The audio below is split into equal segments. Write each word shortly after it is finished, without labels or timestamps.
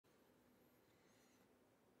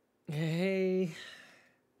Hey,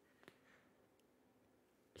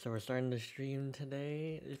 so we're starting the stream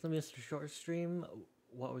today. It's gonna be a short stream.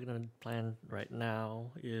 What we're gonna plan right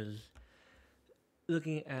now is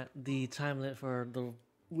looking at the time limit for the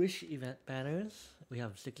Wish event banners. We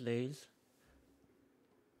have 6 days,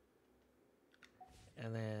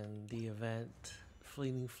 and then the event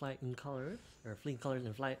Fleeting Flight in Colors or Fleeting Colors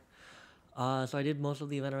in Flight. So I did most of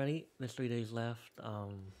the event already. There's 3 days left.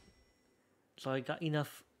 So I got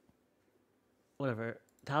enough, whatever,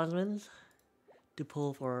 talismans to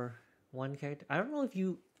pull for one character. I don't know if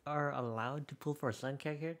you are allowed to pull for a sun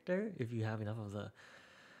character if you have enough of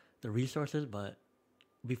the resources, but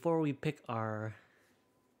before we pick our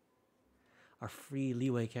free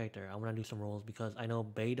leeway character, I want to do some rolls because I know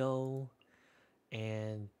Beidou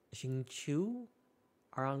and Xingqiu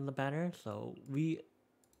are on the banner, so we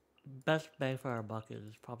best bang for our buck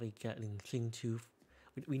is probably getting Xingqiu.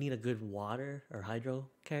 We need a good water or hydro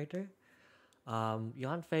character.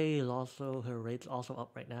 Yanfei is also, her rate's also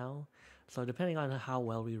up right now. So depending on how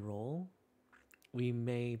well we roll, we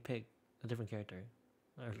may pick a different character.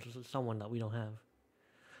 Or someone that we don't have.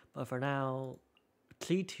 But for now,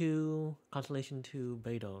 C2, Constellation 2,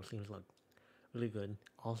 Beidou seems like really good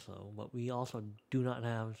also. But we also do not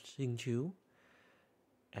have Xingqiu.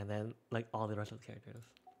 And then like all the rest of the characters.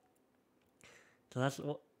 So that's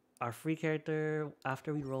our free character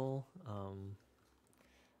after we roll.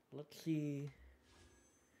 Let's see.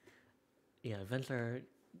 Yeah, events are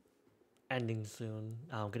ending soon.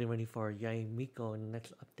 Getting ready for Yay Miko in the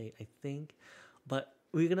next update, I think. But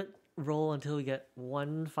we're gonna roll until we get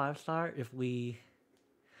one 5-star. If we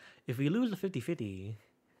lose the 50-50,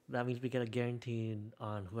 that means we get a guaranteed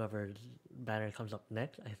on whoever's banner comes up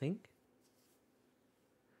next, I think.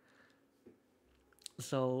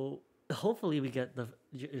 So hopefully we get the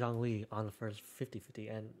ZHONGLI on the first 50-50,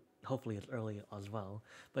 and hopefully it's early as well.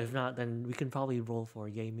 But if not, then we can probably roll for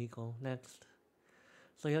Yay Miko next.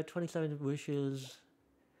 So you have 27 wishes,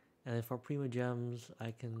 and then for Prima Gems,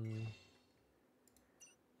 I can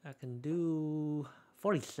do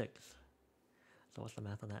 46. So what's the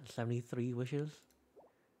math on that? 73 wishes.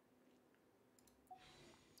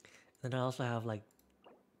 Then I also have like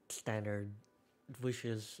standard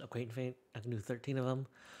wishes, Acquaintance Faint. I can do 13 of them.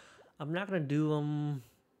 I'm not gonna do them.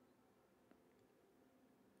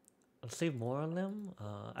 I'll save more on them.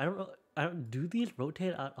 I don't know. I don't do these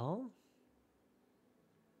rotate at all.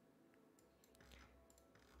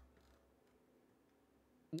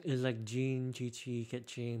 It's like Jean, Chi-Chi,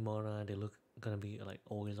 Ketchi, Mona, they look gonna be like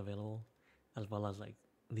always available. As well as like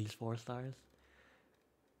these 4-stars.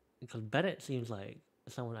 Because Bennett seems like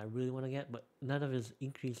someone I really want to get, but none of his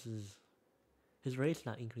increases. His rate's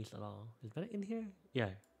not increased at all. Is Bennett in here? Yeah.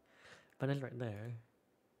 Bennett's right there.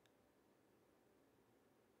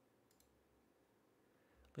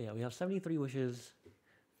 But yeah, we have 73 wishes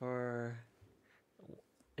for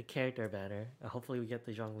a character banner. Hopefully we get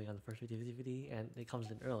the Zhongli on the first 50-50 and it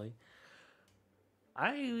comes in early.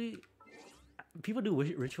 People do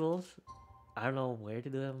rituals. I don't know where to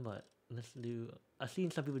do them, but let's do. I've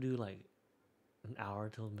seen some people do like an hour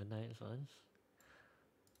till midnight, so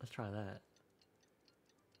let's try that.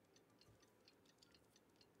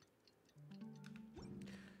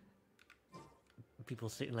 People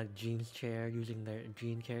sit in like Jean's chair using their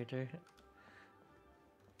Jean character.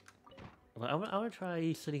 But I want to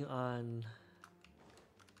try sitting on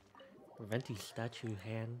Venti's statue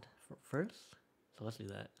hand first. So let's do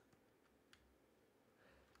that.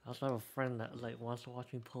 I also have a friend that like wants to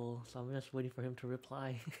watch me pull, so I'm just waiting for him to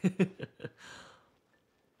reply.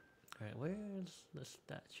 Alright, where's the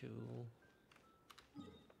statue?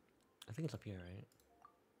 I think it's up here, right?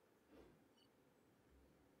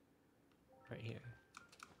 Right here.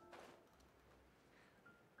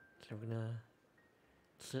 So we're gonna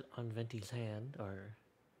sit on Venti's hand, or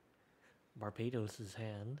Barbados'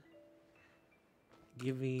 hand.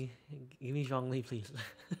 Give me Zhongli, please.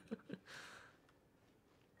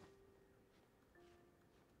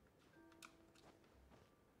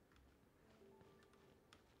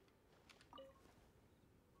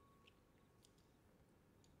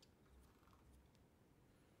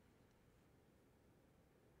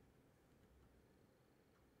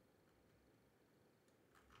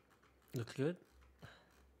 Looks good.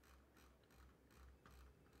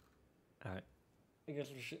 Alright. I guess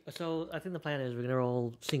so I think the plan is we're gonna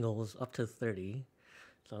roll singles up to 30.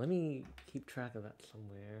 So let me keep track of that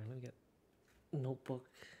somewhere. Let me get a notebook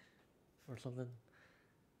or something.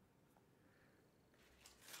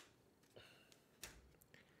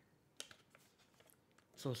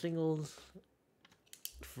 So singles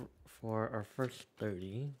for our first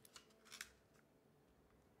 30.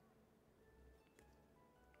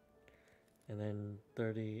 And then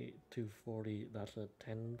 30 to 40, that's a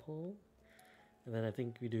 10 pull. And then I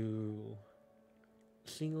think we do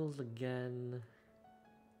singles again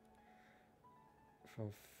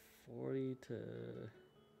from 40 to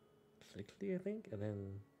 60, I think. And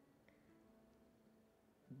then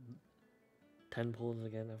 10 pulls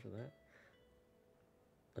again after that.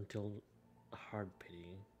 Until hard pity.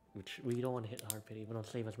 Which we don't want to hit hard pity. We don't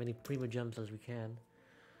save as many prima gems as we can.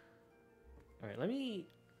 Alright, let me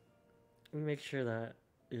make sure that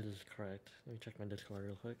it is correct. Let me check my Discord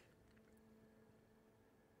real quick.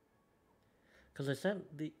 Because I sent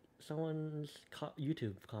someone's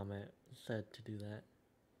YouTube comment said to do that.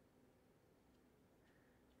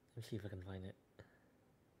 Let's see if I can find it.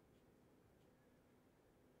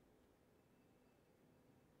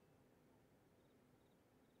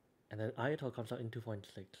 And then Ayato comes out in 2.6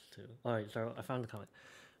 too. Alright, so I found the comment.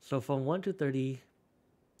 So from 1 to 30,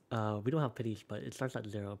 we don't have pities, but it starts at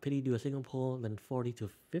 0. Pity, do a single pull, then 40 to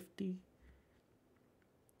 50,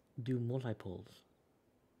 do multi-pulls.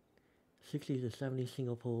 60 to 70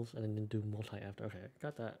 single pulls, and then do multi after. Okay,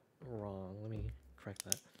 got that wrong. Let me correct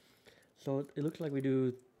that. So it looks like we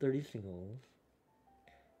do 30 singles,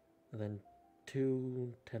 and then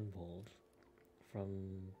 2 10 pulls from...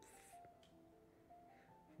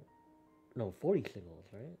 No, 40 singles,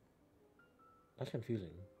 right? That's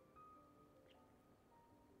confusing.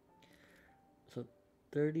 So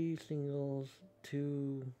 30 singles,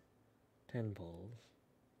 2 10 pulls.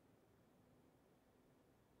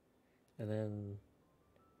 And then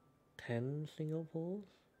 10 single pulls.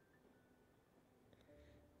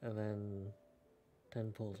 And then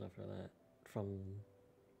 10 pulls after that. From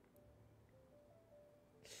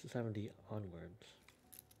 70 onwards.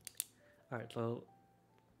 Alright, so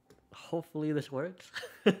hopefully this works.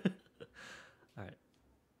 Alright.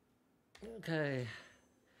 Okay.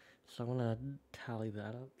 So I'm gonna tally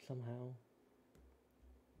that up somehow.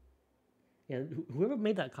 Yeah, whoever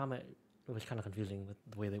made that comment, it was kind of confusing with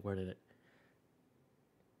the way they worded it.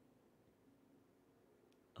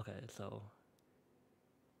 Okay, so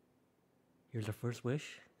here's the first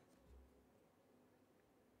wish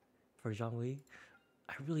for ZHONGLI.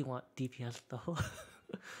 I really want DPS though.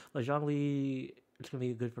 But ZHONGLI, it's gonna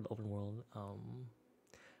be good for the open world.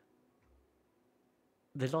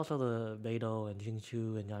 There's also the Beidou and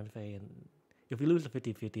Jingchu and Yanfei, and if we lose the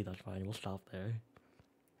 50-50, that's fine. We'll stop there.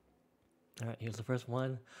 Alright, here's the first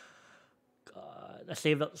one. God, I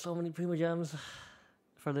saved up so many Prima Gems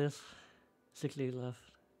for this. 6 days left.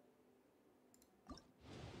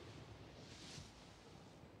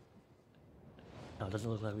 No, it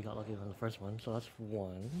doesn't look like we got lucky on the first one, so that's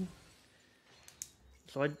 1.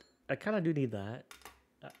 So I kind of do need that.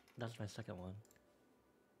 That's my second one.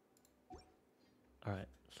 Alright,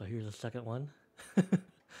 so here's the second one.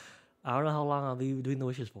 I don't know how long I'll be doing the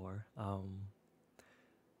wishes for.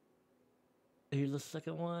 Here's the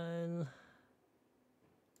second one.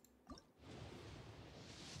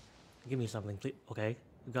 Give me something, please. Okay,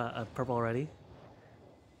 we got a purple already.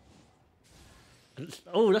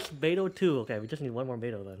 Oh, that's Beidou too. Okay, we just need one more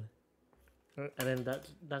Beidou then. And then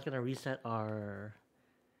that's gonna reset our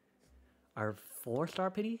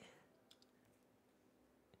 4-star pity.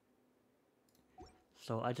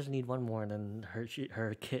 So I just need one more, and then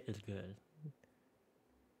her kit is good.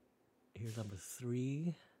 Here's number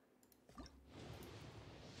 3.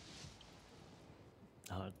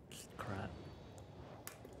 Oh, it's crap.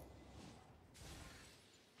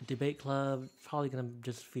 Debate club, probably gonna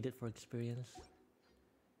just feed it for experience.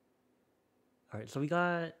 Alright, so we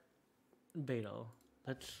got Beidou.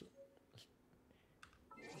 Let's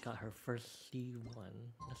got her first C1.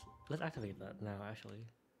 Let's activate that now actually.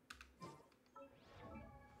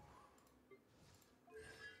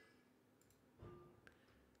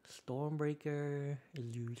 Stormbreaker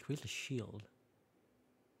is used. Where's the shield?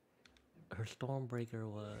 Her Stormbreaker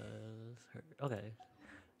was her. Okay,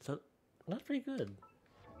 so that's pretty good.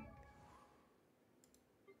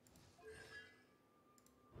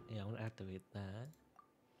 Yeah, I'm gonna activate that.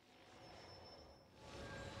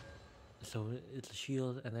 So it's a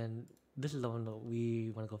shield, and then this is the one that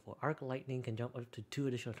we want to go for. Arc Lightning can jump up to 2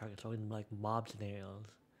 additional targets, so in like mob scenarios,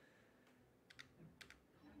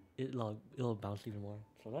 it'll bounce even more.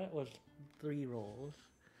 So that was 3 rolls.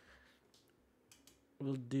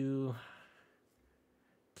 We'll do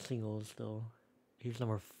singles though. Here's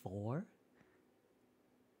number 4.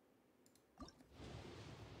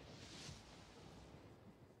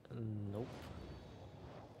 Nope.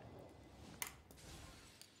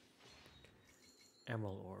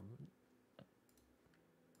 Emerald Orb.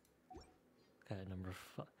 Okay, number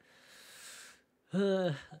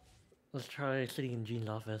 5. Let's try sitting in Jean's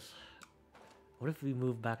office. What if we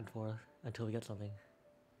move back and forth? until we get something.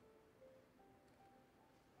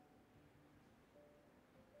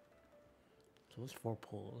 So what's 4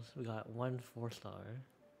 pulls? We got 1 4-star.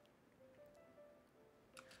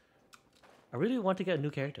 I really want to get a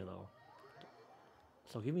new character though.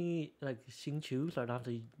 So give me like Xingqiu so I don't have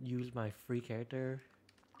to use my free character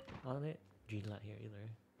on it. Gene's not here either.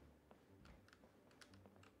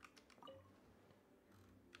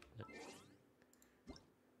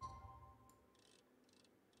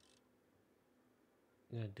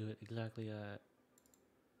 I'm gonna do it exactly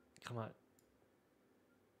come on.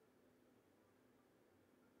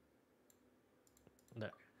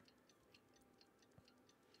 There.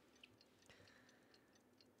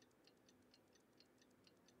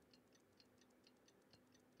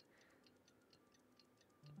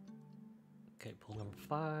 Okay, pull number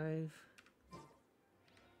 5.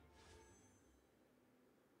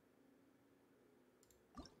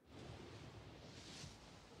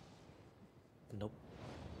 Nope.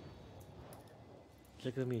 Is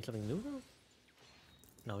it gonna be something new though?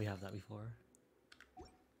 No, we have that before.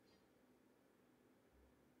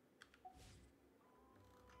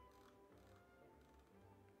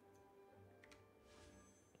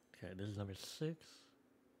 Okay, this is number 6.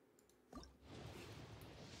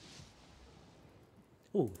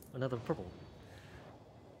 Ooh, another purple.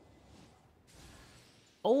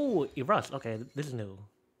 Oh, Rust. Okay, this is new.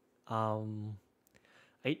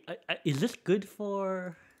 Is this good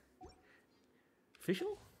for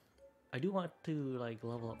Fischl? I do want to like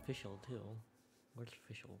level up Fischl too. Where's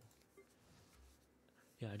Fischl?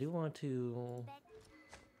 Yeah, I do want to.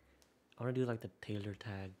 I want to do like the Taylor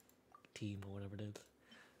tag team or whatever it is.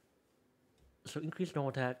 So increase normal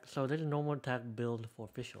attack. So there's a normal attack build for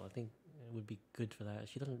Fischl. I think it would be good for that.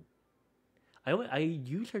 She doesn't. I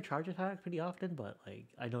use her charge attack pretty often, but like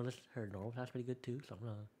I noticed her normal attack's pretty good too. So I'm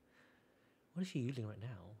gonna. What is she using right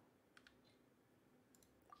now?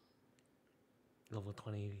 Level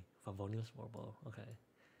 20 Favonius Warbow. Okay.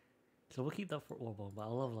 So we'll keep that for Warbow, but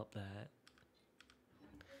I'll level up that.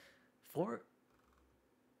 4.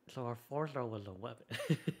 So our 4-star was a weapon.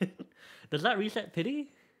 Does that reset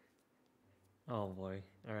pity? Oh boy.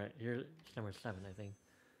 Alright, here's number 7, I think.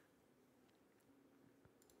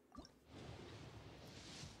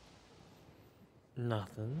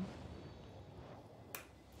 Nothing.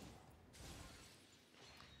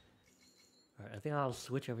 Alright, I think I'll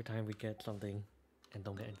switch every time we get something and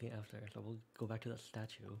don't get anything after. So we'll go back to that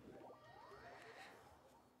statue.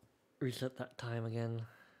 Reset that time again.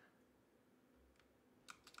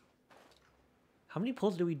 How many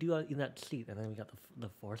pulls do we do in that seat? And then we got the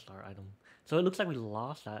 4-star item. So it looks like we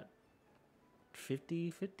lost that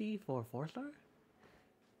 50-50 for 4-star?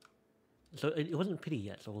 So it wasn't pity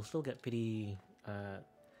yet, so we'll still get pity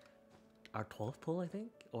our 12th pull, I think?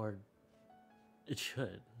 Or it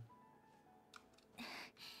should.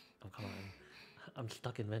 Oh, come on. I'm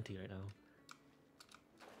stuck in Venti right now.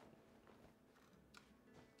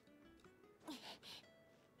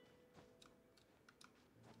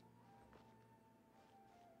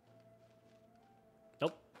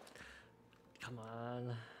 Nope. Come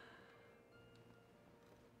on.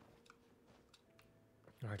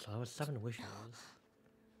 Alright, so that was 7 wishes.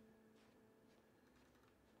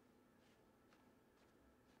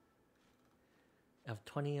 I have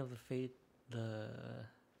 20 of the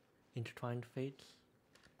intertwined fates.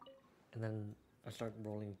 And then I start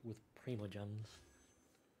rolling with primo gems.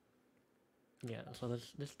 Yeah, so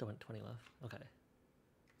this still went 20 left. Okay.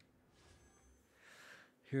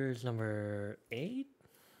 Here's number 8.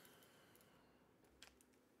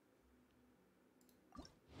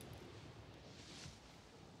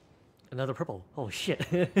 Another purple. Oh shit.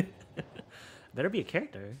 Better be a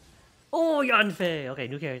character. Oh, Yanfei! Okay,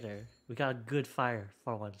 new character. We got a good fire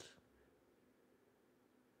for once.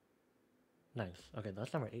 Nice. Okay,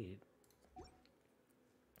 that's number 8.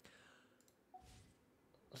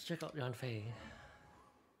 Let's check out Yanfei.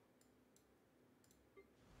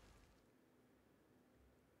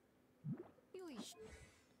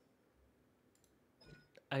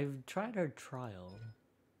 I've tried her trial.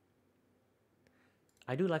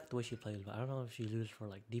 I do like the way she plays, but I don't know if she uses for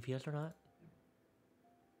like DPS or not.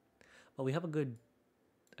 But we have a good.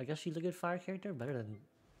 I guess she's a good fire character, better than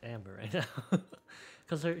Amber right now,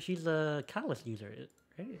 because she's a Catalyst user,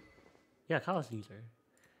 right? Yeah, Catalyst user.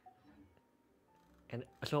 And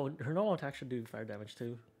so her normal attack should do fire damage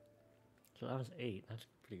too. So that was 8. That's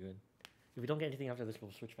pretty good. If we don't get anything after this,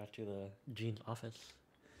 we'll switch back to the Gene's office.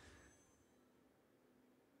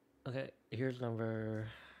 Okay, here's number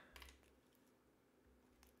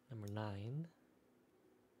 9.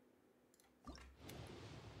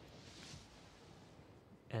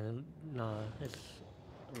 And no, it's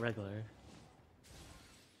regular.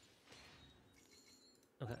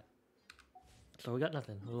 Okay. So we got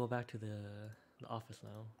nothing. We'll go back to the office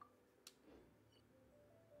now.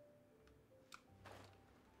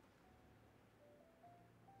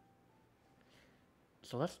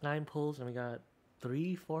 So that's 9 pulls, and we got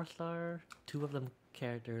 3 4-star, 2 of them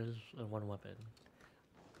characters, and 1 weapon.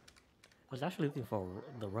 I was actually looking for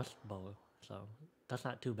the rust bow, so that's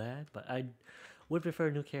not too bad, but I would prefer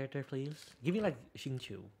a new character, please. Give me like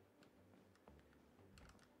Xingqiu.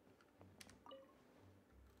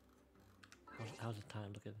 How's the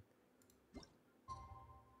time looking?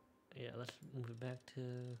 Yeah, let's move it back to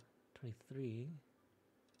 23.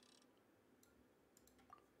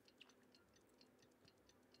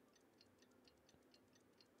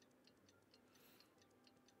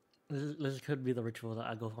 This could be the ritual that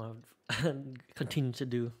I go on and continue to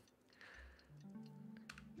do.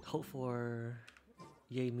 Hope for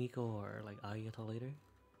Yay Miko or like Ayato later.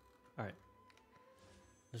 Alright.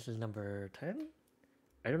 This is number 10?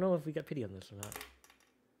 I don't know if we got pity on this or not.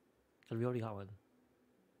 Because we already got one.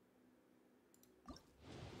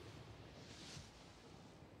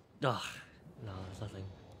 Ugh. No, there's nothing.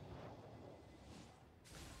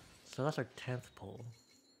 So that's our 10th pull.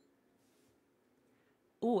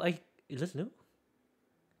 Oh, is this new?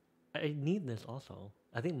 I need this also.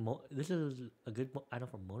 I think this is a good item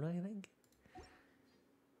for Mona, I think?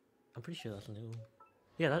 I'm pretty sure that's new.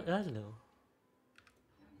 Yeah, that's new.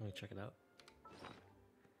 Let me check it out.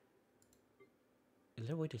 Is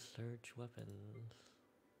there a way to search weapons?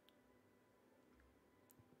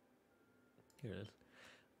 Here it is.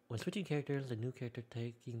 When switching characters, the new character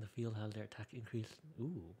taking the field has their attack increased.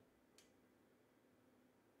 Ooh.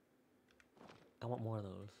 I want more of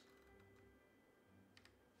those.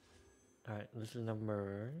 Alright, this is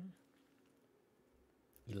number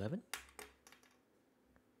 11?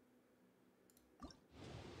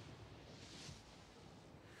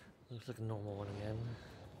 Looks like a normal one again.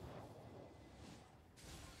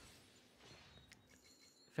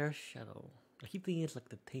 Fair Shadow. I keep thinking it's like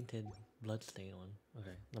the tainted bloodstain one.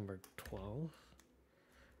 Okay, number 12.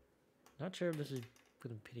 Not sure if this is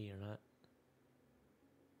putting pity or not.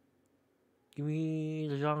 Give me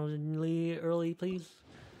the ZHONGLI early, please.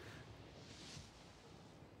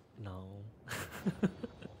 No.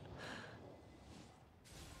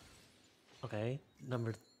 Okay,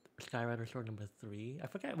 Skyrider Sword number 3. I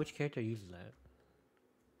forget which character uses that.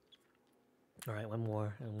 Alright, one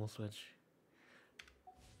more and we'll switch.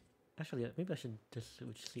 Actually, maybe I should just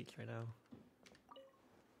switch seats right now.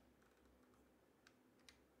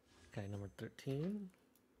 Okay, number 13.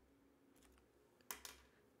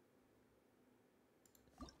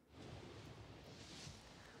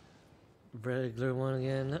 Regular one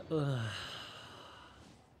again. Ugh.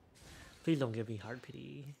 Please don't give me hard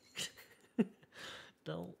pity.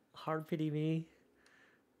 Don't hard pity me.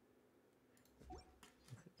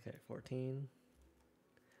 Okay, 14.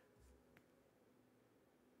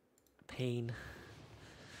 Pain.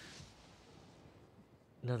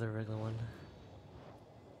 Another regular one.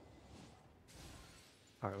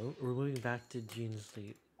 Alright, we're moving back to Jean's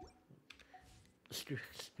sleep. Screw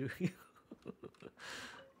you.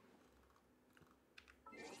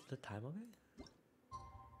 The time okay?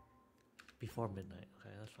 Before midnight.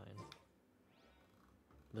 Okay, that's fine.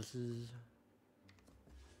 This is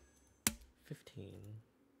 15.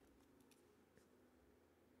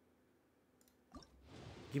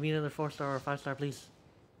 Give me another 4-star or 5-star, please.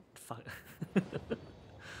 Fuck.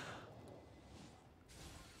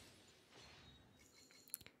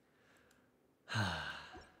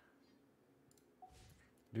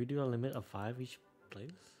 Do we do a limit of 5 each place?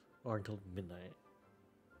 Or until midnight?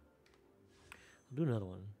 I'll do another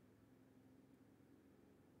one.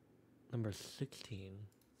 Number 16.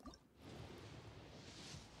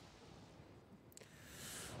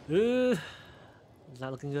 It's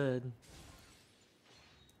not looking good.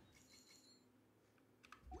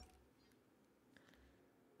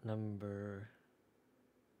 Number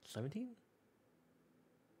 17?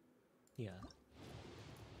 Yeah.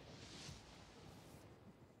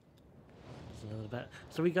 That's another bet.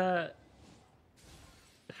 So we got...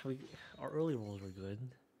 our early rolls were good.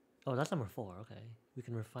 Oh, that's number 4. Okay. We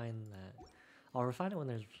can refine that. I'll refine it when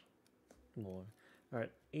there's more.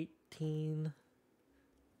 Alright, 18...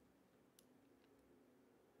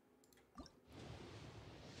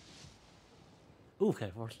 Ooh,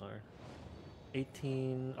 okay, 4-star.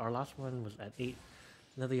 18. Our last one was at 8.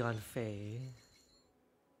 Another Yon Fei.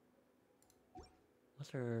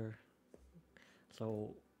 What's her?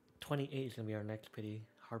 So 28 is gonna be our next pity.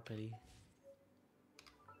 Hard pity.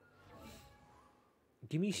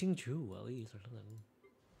 Give me Xingqiu at least or something.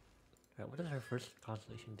 Alright, what does her first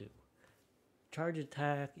constellation do? Charge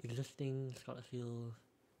attack, existing, Scarlet Seal,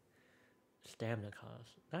 stamina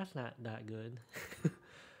cost. That's not that good.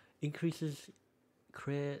 Increases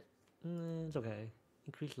crit, it's okay.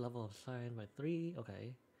 Increase level of sign by 3,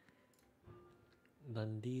 okay.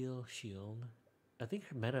 Nundeel shield. I think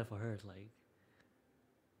her meta for her is like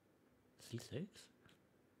C6?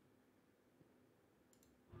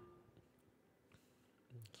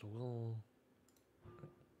 So we'll...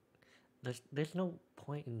 There's no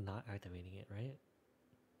point in not activating it, right?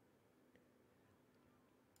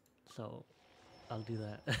 So I'll do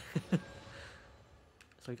that.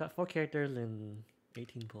 So we got 4 characters and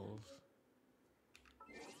 18 pulls.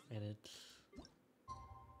 And it's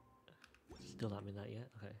still not midnight yet.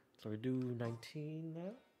 Okay, so we do 19 now.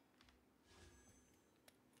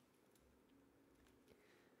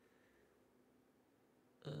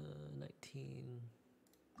 Uh, 19.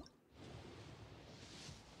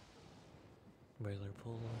 Regular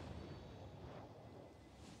pull.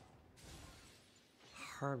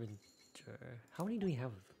 Harbinger. How many do we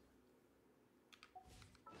have?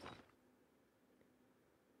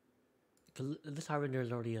 Cause this Harbinger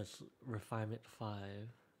is already a refinement 5.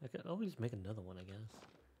 I could always make another one, I guess.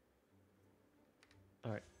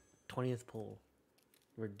 Alright, 20th pull.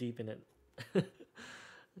 We're deep in it.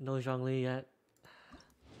 No ZHONGLI yet.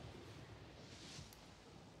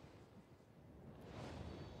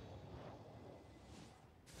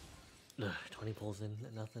 Ugh, 20 pulls in,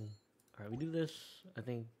 nothing. Alright, we do this, I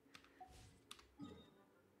think.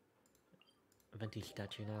 Venti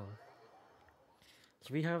statue now.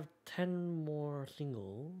 So we have 10 more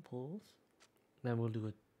single pulls. Then we'll do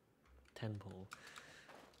a 10 pull.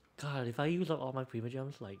 God, if I use up all my prima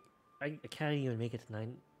gems, like, I can't even make it to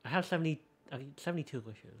 9. I have 72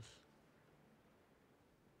 wishes.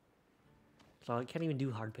 So I can't even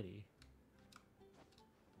do hard pity.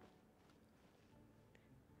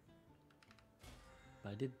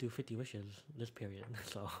 But I did do 50 wishes this period,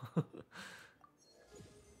 so...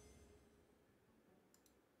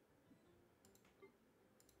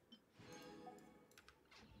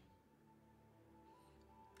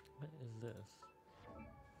 What is this?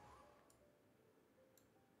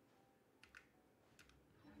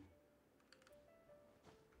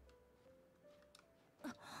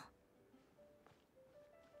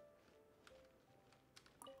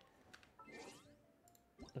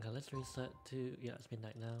 Okay, let's reset to... Yeah, it's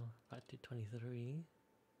midnight now. Back to 23.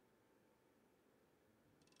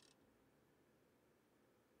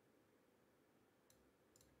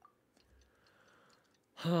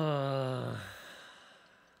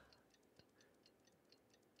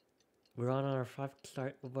 We're on our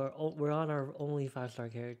 5-star... We're on our only 5-star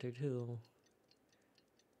character too.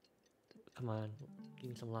 Come on,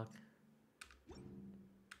 give me some luck.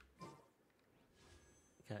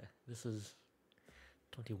 Okay, this is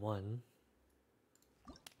 21.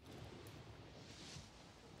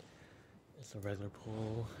 It's a regular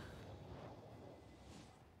pull.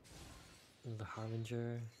 And the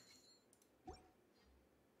Harbinger.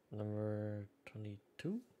 Number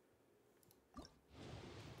 22.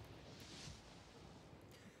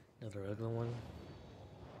 Another regular one.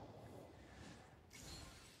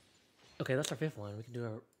 Okay, that's our 5th one. We can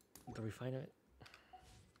do the refiner.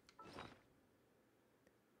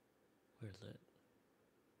 Where is it?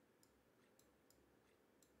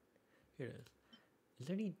 Here it is. Is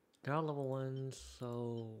there any... They're all level 1,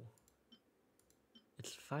 so...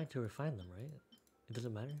 It's fine to refine them, right? It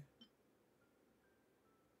doesn't matter?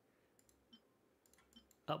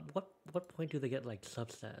 What point do they get, like,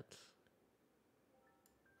 substats?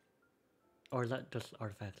 Or is that just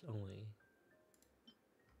artifacts only?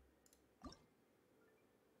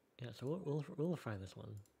 Yeah, so we'll refine this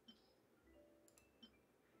one.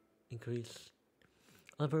 Increase...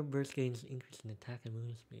 Other burst gains increase in attack and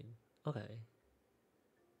movement speed. Okay.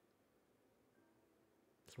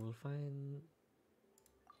 So we'll find...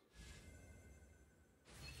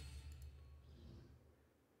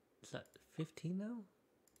 Is that 15 now?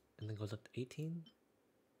 And then goes up to 18?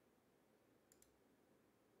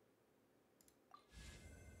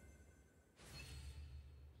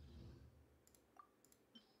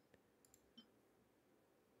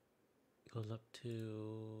 It goes up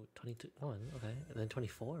to 21, okay. And then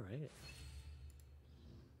 24, right?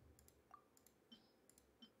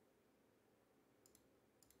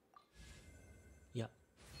 Yeah.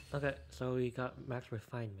 Okay, so we got max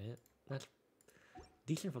refinement. That's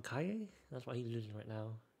decent for Kaye? That's what he's using right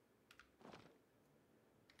now.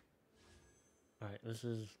 Alright, this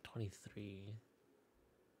is 23.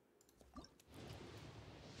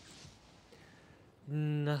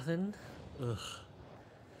 Nothing. Ugh.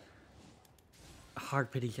 Hard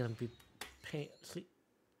pity gonna be pain. See,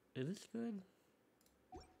 is this good?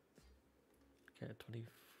 Okay,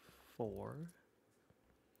 24.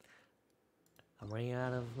 I'm running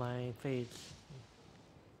out of my fates.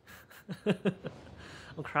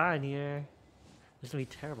 I'm crying here. This is gonna be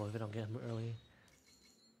terrible if I don't get him early.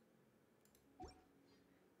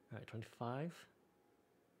 Alright, 25.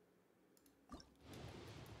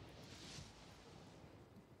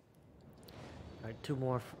 Alright, two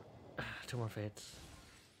more fates.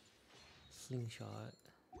 Slingshot.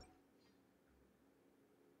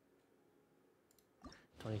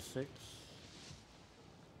 26.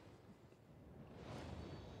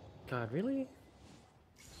 God, really?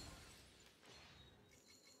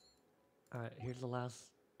 Alright, here's the last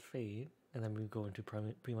fate, and then we go into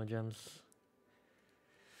Prima Gems.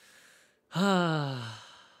 Ah,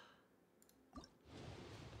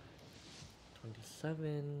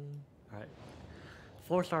 27. Alright.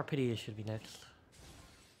 4-star pity should be next.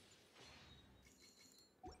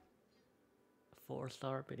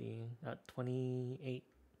 4-star pity at 28.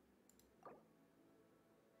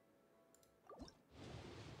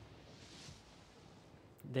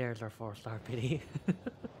 There's our 4-star pity.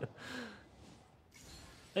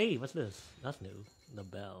 Hey, what's this? That's new. The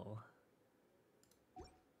bell.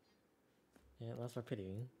 Yeah, that's our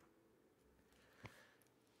pity.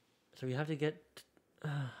 So we have to get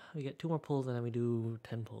we get 2 more pulls and then we do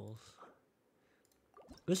 10 pulls.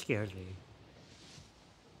 This scares me.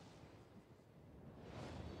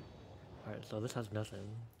 Alright, so this has nothing.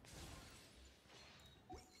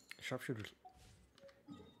 Sharpshooters.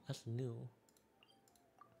 That's new.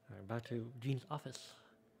 Alright, back to Jean's office.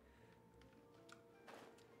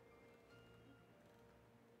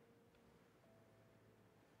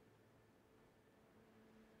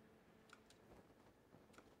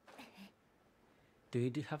 Do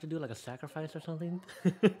you have to do like a sacrifice or something?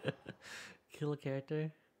 Kill a character?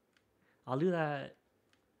 I'll do that.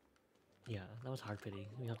 Yeah, that was hard pity.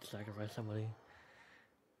 We have to sacrifice somebody.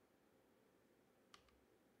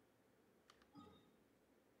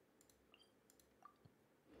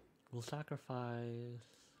 We'll sacrifice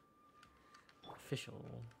official.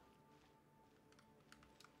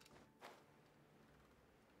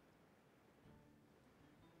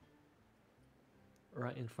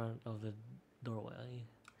 Right in front of the doorway.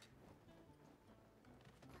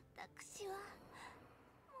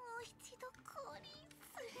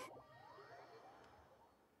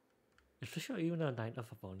 Is Fisher even a Knight of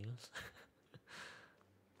Favonius?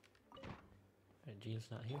 Alright, Jean's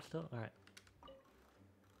not here still? Alright.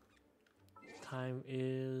 Time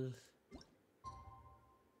is...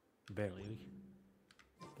 barely.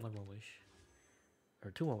 1 more wish.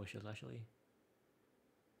 Or 2 more wishes, actually.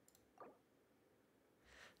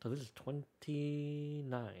 So this is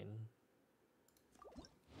 29.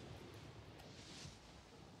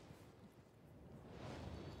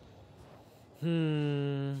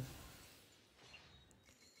 And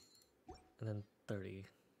then 30.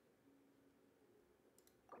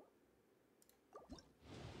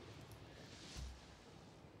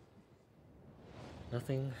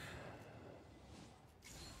 Nothing.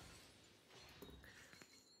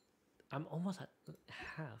 I'm almost at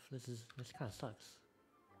half. This kind of sucks.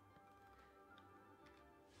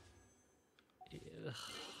 Ugh.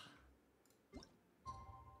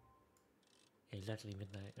 Exactly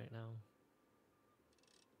midnight right now.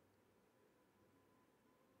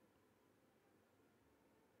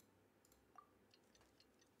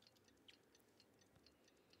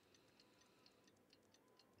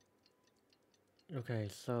 Okay,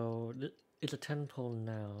 so it's a 10 pull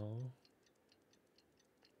now.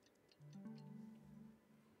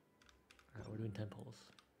 Alright, we're doing 10 pulls.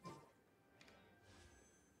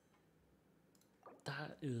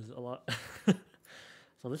 That is a lot.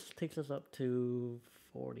 So this takes us up to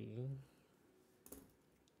 40.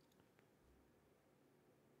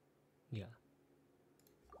 Yeah.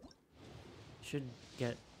 Should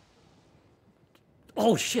get...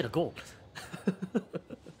 Oh shit, a gold!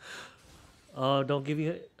 Oh, don't give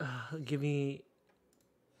me... give me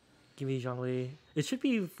Zhongli. It should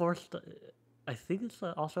be 4-star... I think it's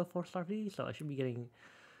also 4-star V, so I should be getting...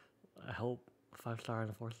 I hope 5-star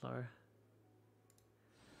and a 4-star.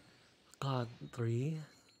 God, 3,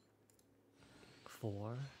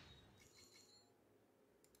 4,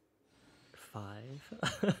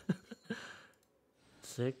 5,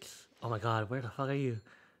 6. Oh my god, where the fuck are you?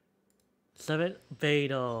 7,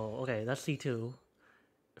 Beidou. Okay, that's C2.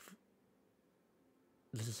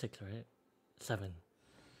 This is 6, right? 7,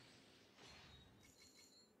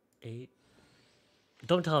 8.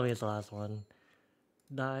 Don't tell me it's the last one.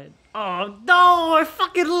 9. Oh no, I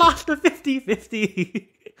fucking lost the 50-50.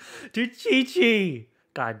 to Chi Chi.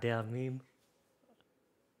 Goddamn meme.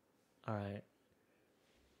 All right.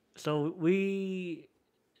 So we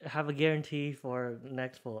have a guarantee for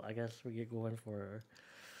next full. I guess we're going for.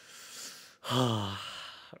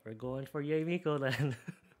 We're going for Yay Miko then.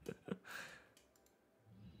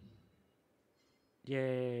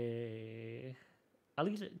 Yay. At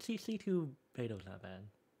least C2 Beto's not bad.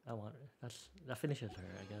 I want it. That finishes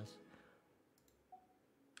her, I guess.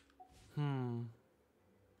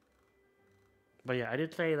 But yeah, I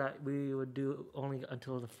did say that we would do only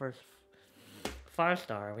until the first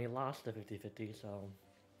 5-star, and we lost the 50-50, so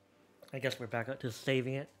I guess we're back up to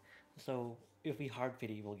saving it. So if we hard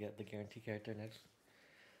pity, we'll get the guarantee character next.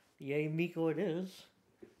 Yay, Miko it is.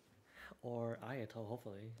 Or Ayato,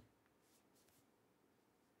 hopefully.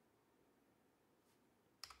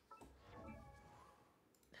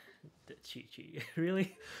 The Chi-Chi.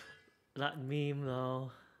 Really? That meme,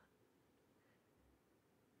 though.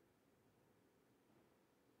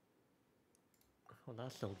 Oh,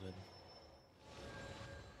 that's so good.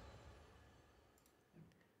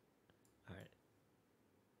 Alright.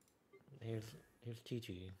 Here's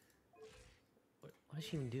Chi-Chi. What does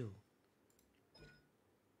she even do?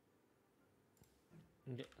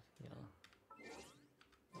 Yeah.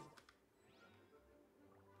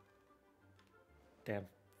 Damn.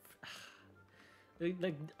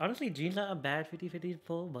 Like, honestly, Jean's not a bad 50-50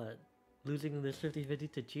 pull, but losing this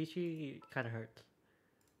 50-50 to Chi-Chi kind of hurts.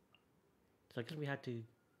 So I guess we had to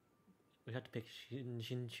pick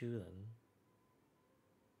Shin Chu then.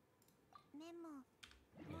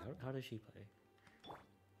 Yeah, how does she play?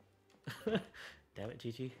 Damn it,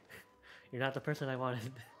 Chi-Chi. You're not the person I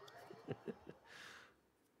wanted.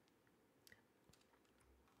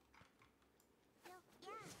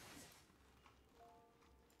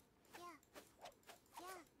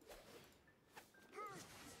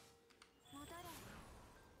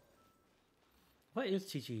 What is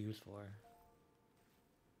Chi-Chi used for?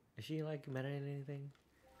 Is she like meta in anything?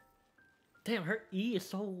 Damn, her E is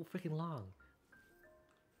so freaking long.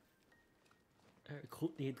 Her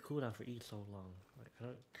cooldown for E is so long. Like,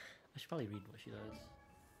 I should probably read what she does.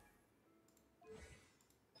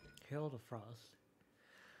 Herald of Frost.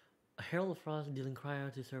 A Herald of Frost dealing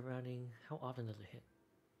cryo to surrounding. How often does it hit?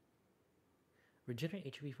 Regenerate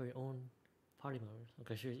HP for your own party members.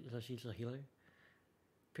 Okay, so she's a healer.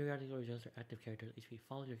 Periodically adjust your active character's HP.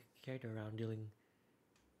 Follow your character around dealing.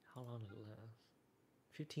 How long does it last?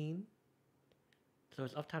 15? So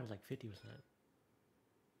its uptime is like 50%.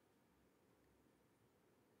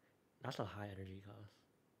 That's a high energy cost.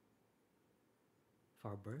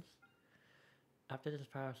 For a burst? After this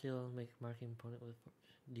power seal, make marking opponent with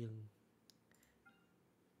dealing.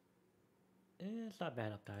 It's not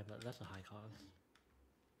bad uptime, but that's a high cost.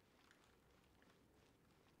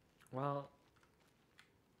 Well,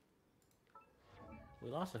 we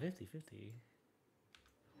lost a 50-50.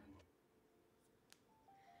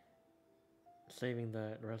 Saving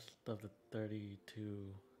the rest of the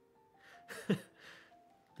 32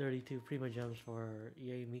 Prima Gems for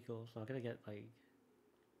EA Miko, so I'm gonna get like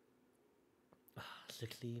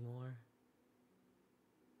 60 more.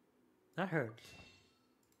 That hurts.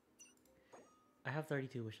 I have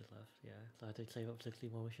 32 wishes left, yeah, so I have to save up 60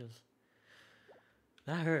 more wishes.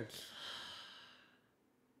 That hurts.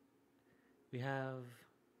 We have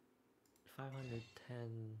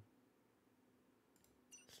 510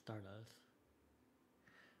 Stardust.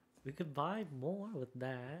 We could buy more with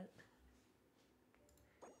that.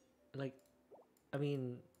 Like, I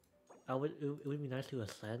mean, it would be nice to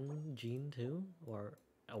ascend Jean too, or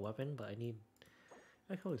a weapon, but I need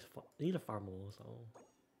a farmable, so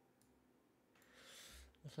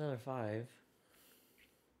that's another 5.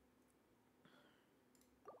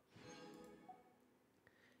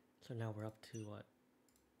 So now we're up to what?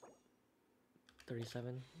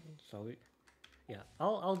 37. So yeah,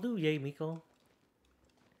 I'll do Yay Miko,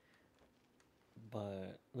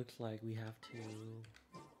 but looks like we have to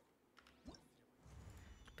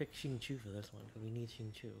pick Xing Chu for this one because we need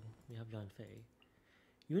Xing Chu. We have Yan Fei.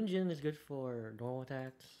 Yunjin is good for normal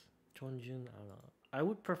attacks. Chonjun, I don't know. I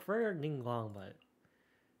would prefer Ning Guang, but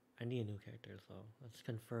I need a new character, so let's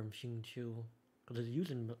confirm Xing Chu because it's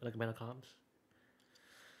using like meta comps.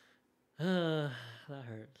 That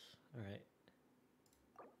hurts. Alright.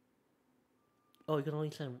 Oh, you can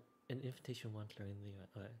only send an invitation once during the event.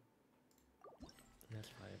 Okay. That's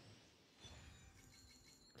fine.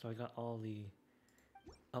 So I got all the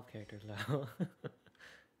up characters now.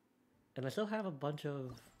 And I still have a bunch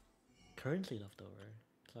of currency left over.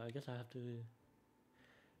 So I guess I have to...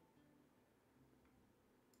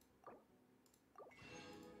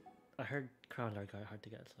 I heard crowns are hard to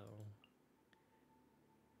get, so...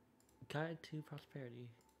 Guide to Prosperity.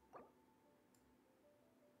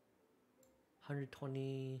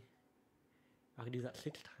 120. I can do that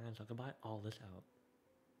 6 times. I can buy all this out.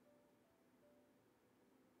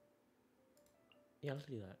 Yeah, let's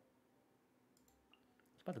do that.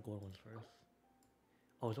 Let's buy the gold ones first.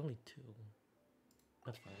 Oh, it's only 2.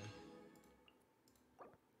 That's fine.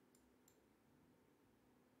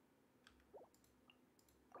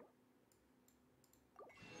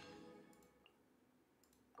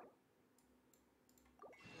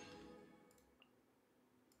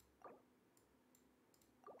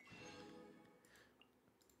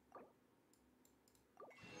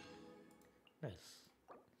 Nice.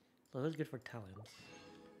 So that's good for talents.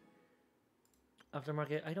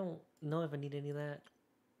 Aftermarket, I don't know if I need any of that.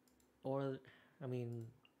 Or, I mean,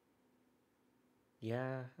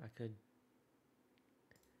 yeah, I could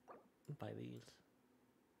buy these.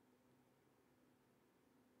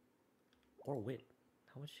 Or wit.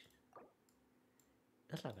 How much?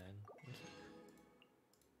 That's not bad.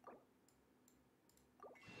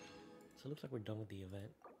 So it looks like we're done with the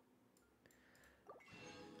event.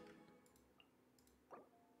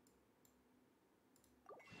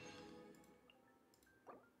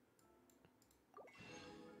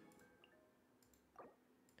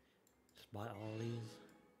 Just buy all these.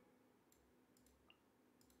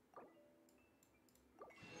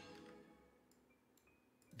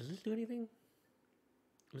 Does this do anything?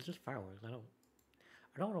 It's just fireworks. I don't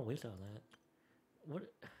want to waste it on that.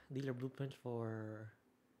 What? These are blueprints for.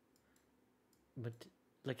 But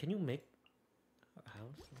like, can you make a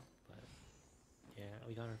house? But yeah,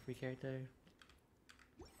 we got our free character.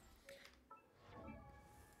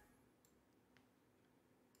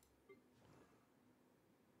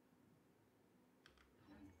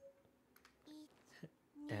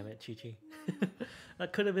 Damn it, Chi-Chi.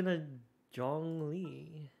 That could have been a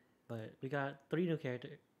ZHONGLI. But we got 3 new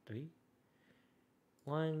characters. 3?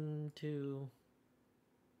 1, 2,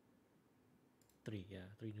 3. Yeah,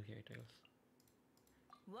 3 new characters.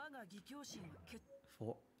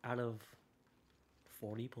 4 out of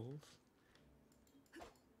 40 pulls.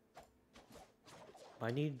 But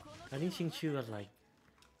I need Xingqiu as like,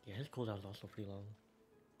 yeah, his cooldown is also pretty long.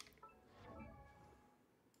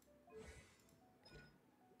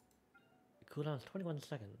 Cooldown is 21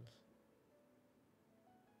 seconds.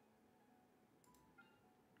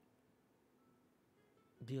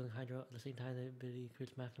 Dealing Hydra at the same time, the ability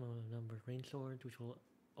creates maximum number of range swords, which will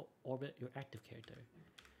orbit your active character.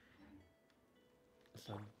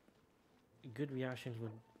 So, good reactions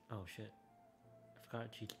would. Oh shit. I forgot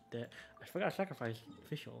she's dead. I forgot to sacrifice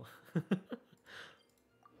official.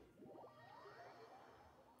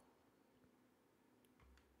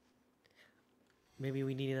 Maybe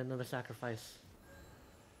we needed another sacrifice.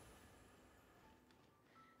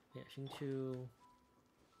 Yeah, Xingqiu.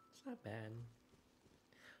 It's not bad.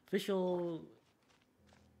 Official.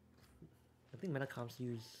 I think Metacomps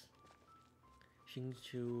use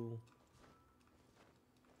Xingqiu.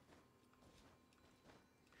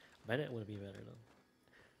 Bennett would be better though.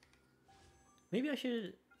 Maybe I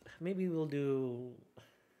should. Maybe we'll do.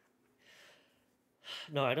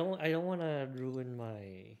 No, I don't want to ruin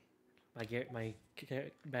my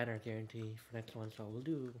banner guarantee for next one. So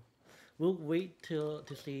we'll wait to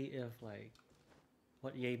see if like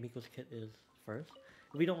what Yae Miko's kit is first.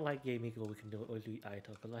 If we don't like Yae Miko, we can do Ayato,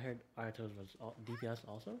 because I heard Ayato was DPS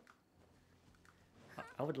also.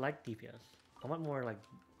 I would like DPS. I want more like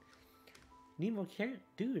need more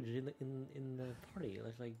dudes in the party.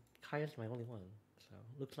 Like Kaya's my only one, so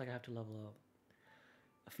looks like I have to level up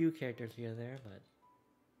a few characters here and there, but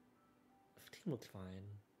the team looks fine.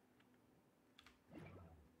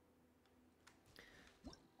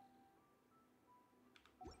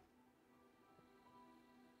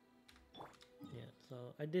 Yeah, so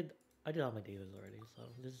I did all my dailies already, so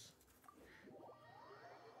this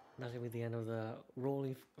not gonna be the end of the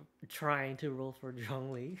trying to roll for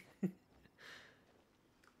ZHONGLI.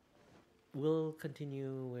 We'll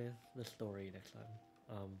continue with the story next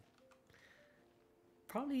time.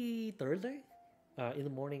 Probably Thursday. In the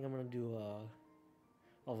morning, I'm gonna do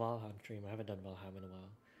a Valheim stream. I haven't done Valheim in a while.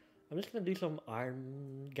 I'm just gonna do some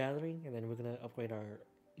iron gathering, and then we're gonna upgrade our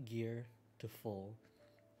gear to full.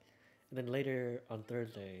 And then later on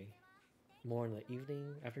Thursday, more in the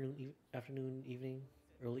evening, afternoon, evening,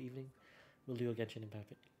 early evening, we'll do a Genshin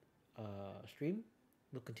Impact stream.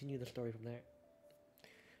 We'll continue the story from there.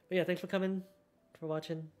 But yeah, thanks for coming, for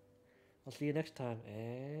watching. I'll see you next time,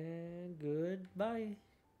 and goodbye.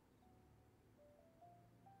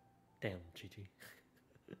 Damn, Chi-Chi.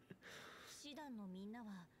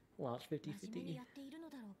 Lost 50-50.